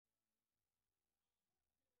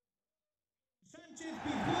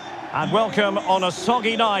And welcome on a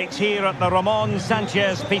soggy night here at the Ramón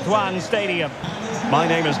Sánchez-Pizjuán Stadium. My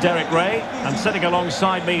name is Derek Ray, and sitting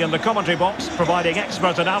alongside me in the commentary box, providing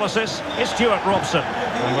expert analysis, is Stuart Robson.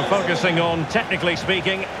 And we're focusing on, technically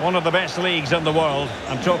speaking, one of the best leagues in the world.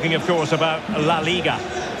 I'm talking, of course, about LaLiga.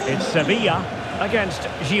 It's Sevilla against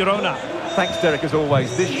Girona. Thanks, Derek, as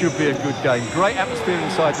always. This should be a good game. Great atmosphere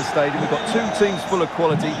inside the stadium. We've got two teams full of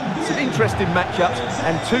quality, some interesting matchups,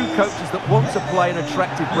 and two coaches that want to play an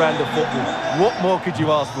attractive brand of football. What more could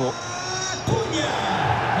you ask for?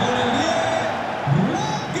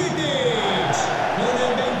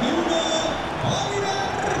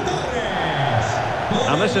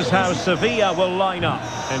 And this is how Sevilla will line up.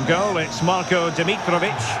 In goal, it's Marko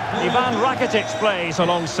Dimitrovic. Ivan Rakitic plays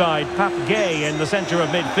alongside Pap Gay in the centre of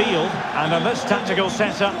midfield. And in this tactical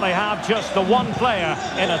setup, they have just the one player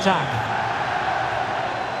in attack.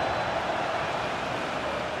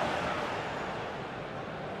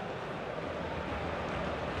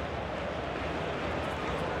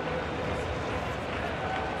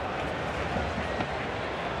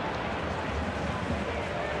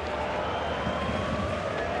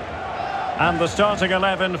 And the starting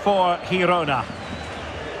 11 for Girona.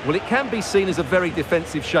 Well, it can be seen as a very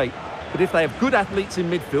defensive shape, but if they have good athletes in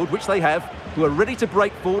midfield, which they have, who are ready to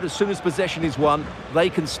break forward as soon as possession is won, they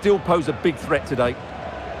can still pose a big threat today.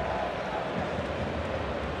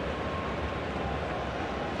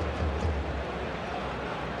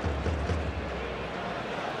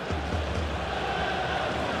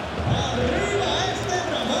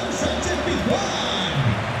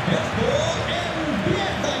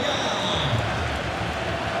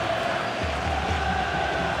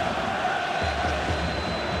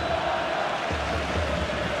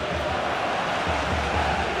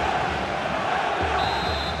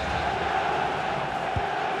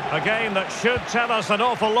 A game that should tell us an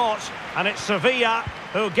awful lot, and it's Sevilla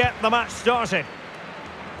who get the match started.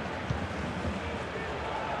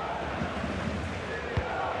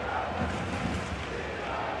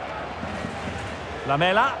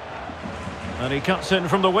 Lamela, and he cuts in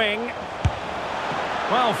from the wing.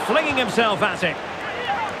 Well, flinging himself at it.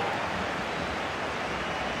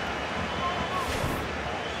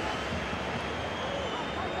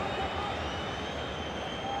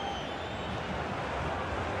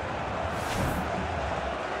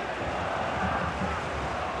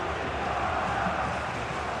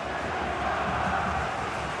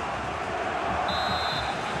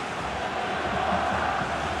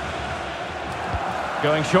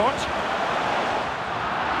 Going short.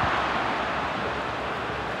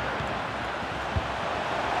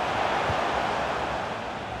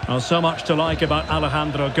 Well, so much to like about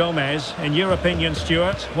Alejandro Gomez. In your opinion,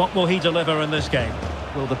 Stuart, what will he deliver in this game?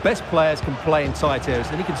 Well, the best players can play in tight areas,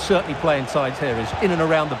 and he can certainly play in tight areas, in and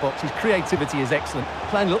around the box. His creativity is excellent.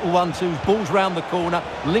 Playing little 1-2s, balls round the corner,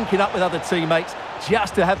 linking up with other teammates,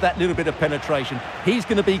 just to have that little bit of penetration. He's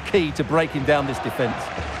going to be key to breaking down this defence.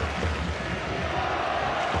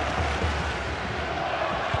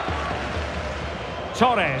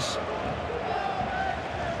 Torres.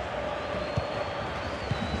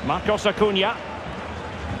 Marcos Acuna.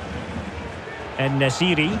 And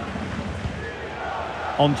Nesiri.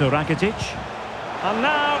 On to Rakitic. And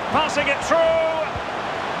now passing it through.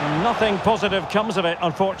 And nothing positive comes of it,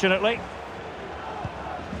 unfortunately.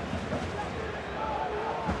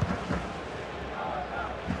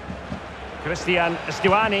 Christian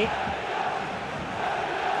Stuani.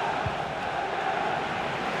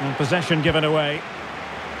 And possession given away.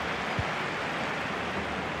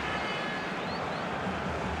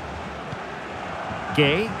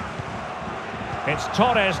 Gay. It's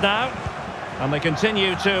Torres now, and they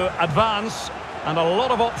continue to advance, and a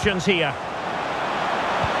lot of options here.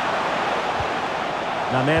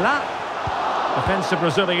 Lamela. Defensive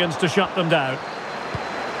Brazilians to shut them down.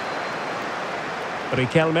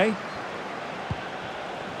 Riquelme.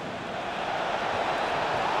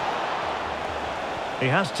 He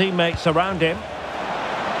has teammates around him.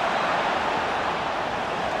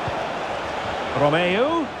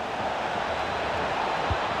 Romeo.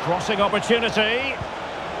 Crossing opportunity.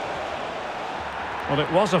 Well,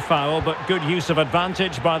 it was a foul, but good use of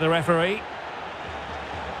advantage by the referee.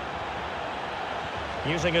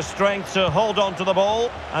 Using his strength to hold on to the ball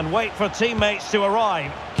and wait for teammates to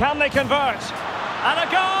arrive. Can they convert? And a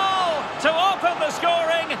goal to open the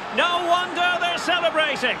scoring. No wonder they're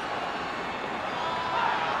celebrating.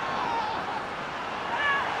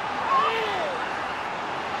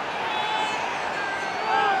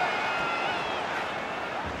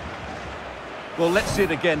 Well, let's see it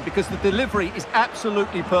again, because the delivery is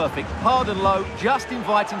absolutely perfect. Hard and low, just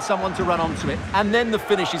inviting someone to run onto it. And then the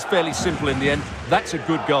finish is fairly simple in the end. That's a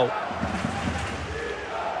good goal.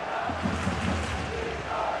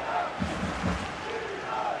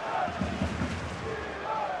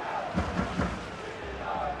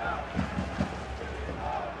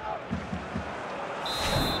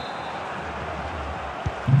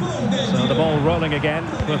 So the ball rolling again,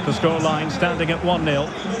 with the scoreline standing at 1-0.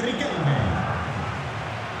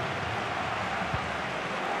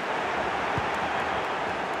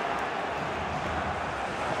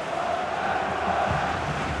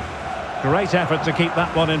 Great effort to keep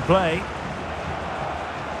that one in play.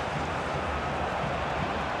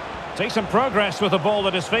 Decent progress with the ball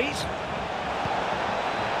at his feet.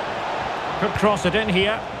 Could cross it in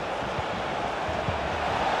here.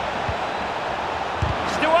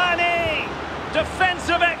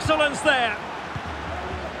 Defensive excellence there.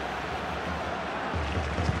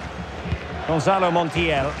 Gonzalo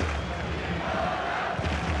Montiel.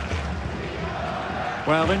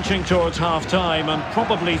 Well, inching towards half-time, and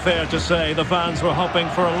probably fair to say the fans were hoping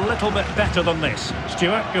for a little bit better than this.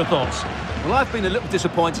 Stuart, your thoughts? Well, I've been a little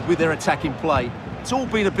disappointed with their attacking play. It's all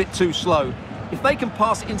been a bit too slow. If they can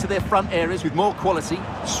pass it into their front areas with more quality,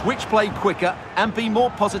 switch play quicker, and be more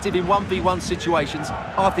positive in 1v1 situations,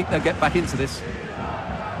 I think they'll get back into this.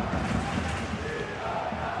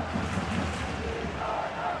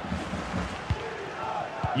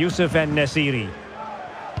 Youssef En-Nesyri.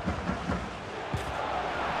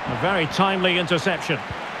 A very timely interception.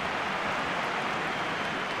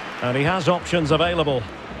 And he has options available.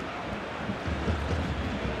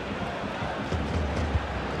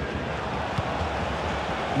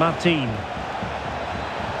 Martin.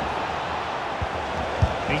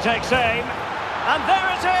 He takes aim, and there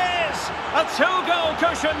it is! A two-goal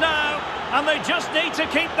cushion now, and they just need to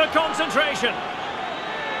keep the concentration.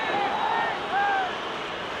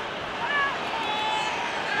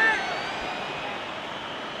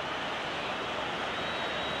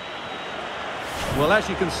 Well, as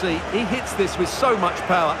you can see, he hits this with so much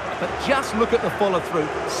power, but just look at the follow-through.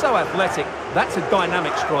 So athletic. That's a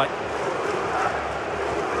dynamic strike.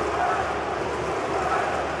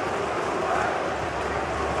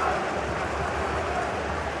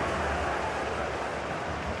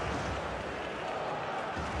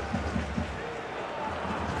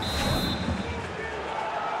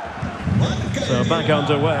 So back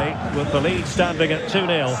underway with the lead standing at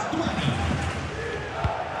 2-0.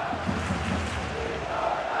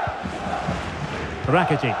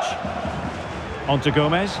 Rakitic. On to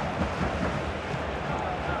Gomez.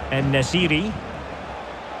 En-Nesyri.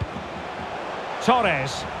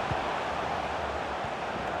 Torres.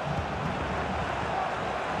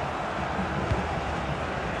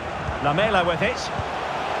 Lamela with it.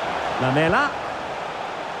 Lamela.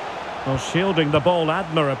 Oh, shielding the ball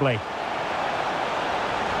admirably.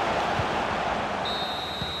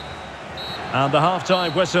 And the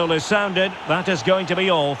half-time whistle is sounded. That is going to be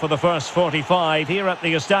all for the first 45 here at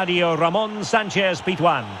the Estadio Ramón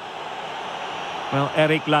Sánchez-Pizjuán. Well,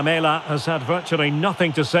 Eric Lamela has had virtually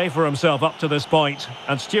nothing to say for himself up to this point.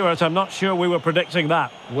 And Stuart, I'm not sure we were predicting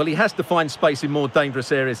that. Well, he has to find space in more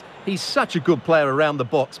dangerous areas. He's such a good player around the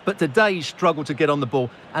box, but today he's struggled to get on the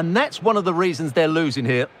ball. And that's one of the reasons they're losing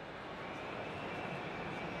here.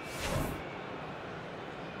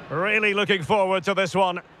 Really looking forward to this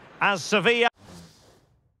one, as Sevilla...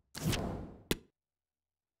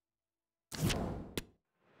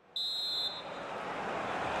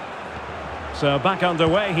 So back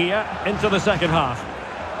underway here into the second half.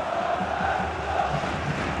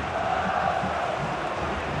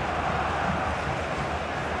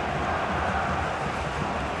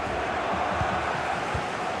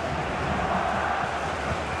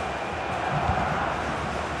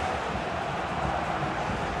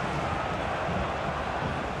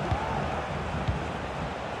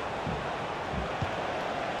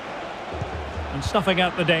 And snuffing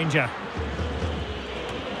out the danger.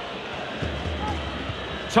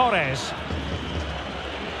 Torres.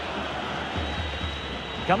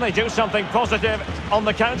 Can they do something positive on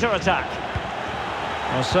the counter-attack?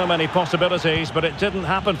 Well, so many possibilities, but it didn't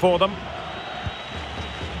happen for them.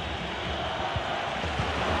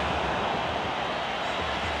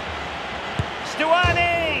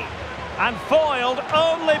 Stuani! And foiled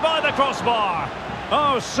only by the crossbar.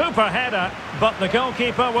 Oh, super header, but the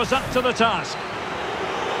goalkeeper was up to the task.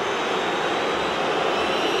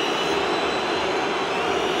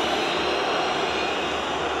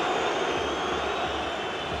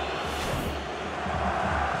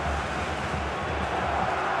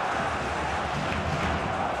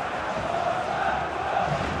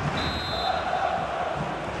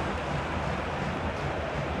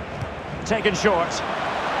 taken short.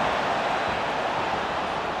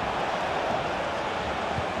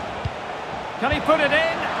 Can he put it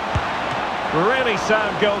in? Really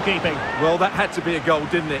sound goalkeeping. Well, that had to be a goal,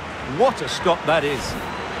 didn't it? What a stop that is.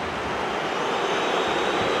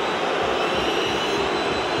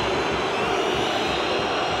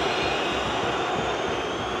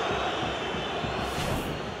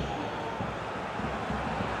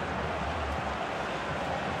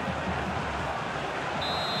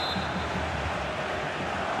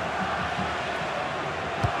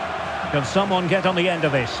 Can someone get on the end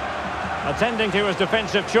of this? Attending to his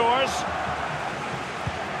defensive chores.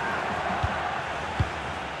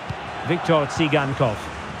 Viktor Tsigankov.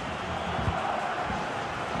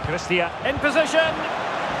 Christian in position.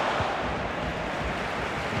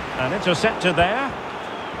 An interceptor there.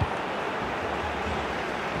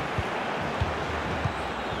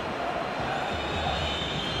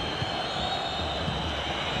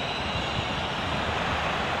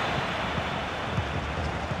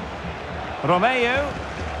 Romeo.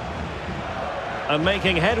 And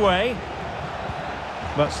making headway.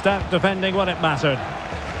 But stout defending when it mattered.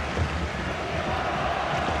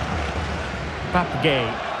 Papgay.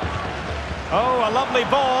 Oh, a lovely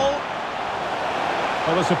ball.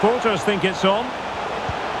 Well, the supporters think it's on.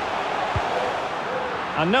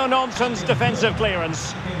 And no-nonsense defensive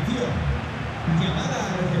clearance.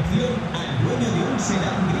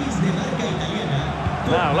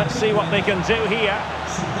 Now, let's see what they can do here.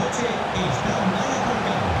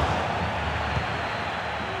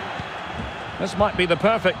 This might be the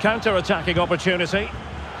perfect counter-attacking opportunity.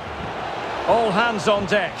 All hands on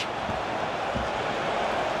deck.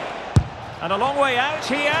 And a long way out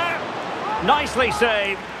here. Nicely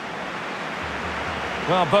saved.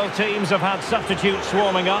 Well, both teams have had substitutes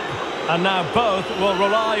warming up, and now both will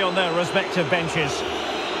rely on their respective benches.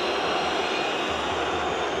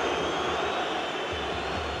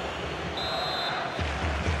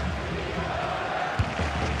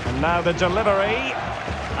 And now the delivery,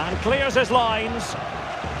 and clears his lines.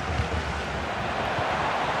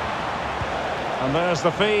 And there's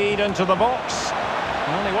the feed into the box.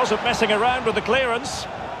 Well, he wasn't messing around with the clearance.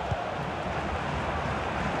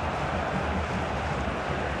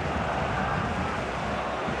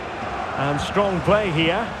 And strong play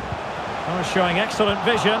here. Oh, showing excellent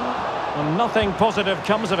vision. And nothing positive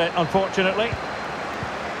comes of it, unfortunately.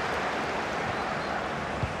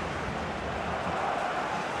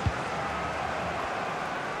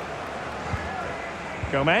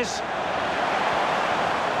 Gomez.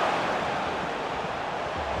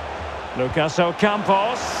 Lucas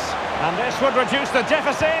Ocampos, and this would reduce the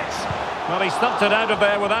deficit. Well, he stumped it out of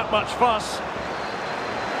there without much fuss.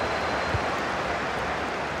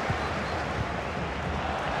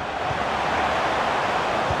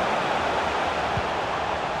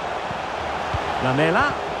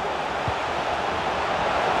 Lamela.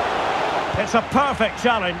 It's a perfect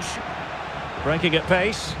challenge. Breaking at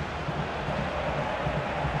pace.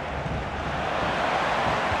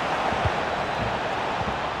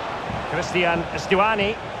 Christian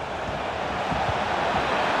Stuani.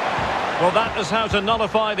 Well, that is how to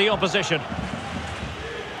nullify the opposition.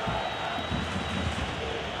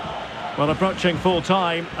 Well, approaching full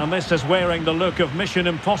time, and this is wearing the look of mission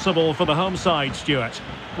impossible for the home side, Stuart.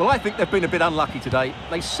 Well, I think they've been a bit unlucky today.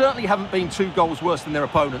 They certainly haven't been 2 goals worse than their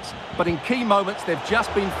opponents, but in key moments they've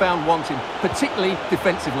just been found wanting, particularly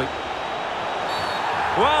defensively.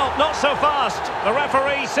 Well, not so fast. The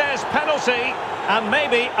referee says penalty, and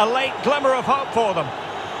maybe a late glimmer of hope for them.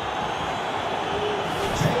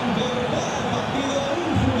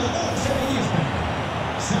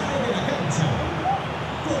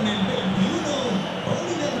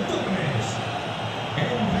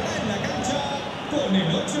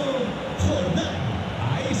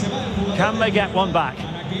 Can they get one back?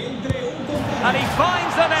 And he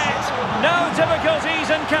finds the net. No difficulties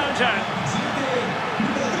encountered.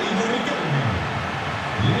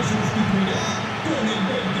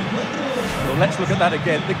 Well, let's look at that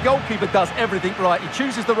again. The goalkeeper does everything right. He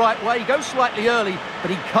chooses the right way, he goes slightly early,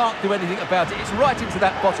 but he can't do anything about it. It's right into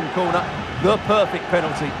that bottom corner. The perfect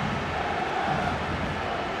penalty.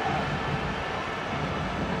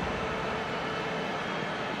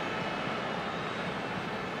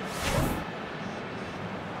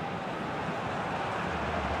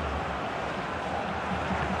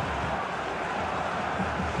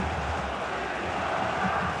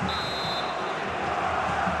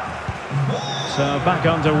 So back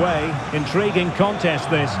underway. Intriguing contest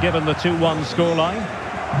this, given the 2-1 scoreline.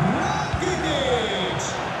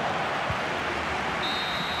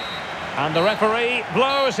 And the referee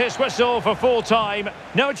blows his whistle for full time.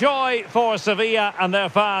 No joy for Sevilla and their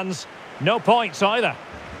fans. No points either.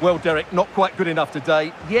 Well, Derek, not quite good enough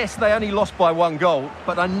today. Yes, they only lost by 1 goal,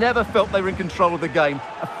 but I never felt they were in control of the game.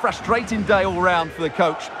 A frustrating day all round for the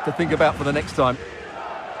coach to think about for the next time.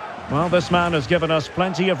 Well, this man has given us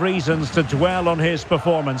plenty of reasons to dwell on his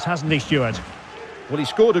performance, hasn't he, Stuart? Well, he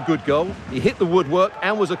scored a good goal, he hit the woodwork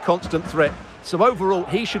and was a constant threat. So overall,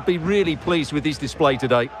 he should be really pleased with his display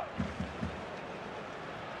today.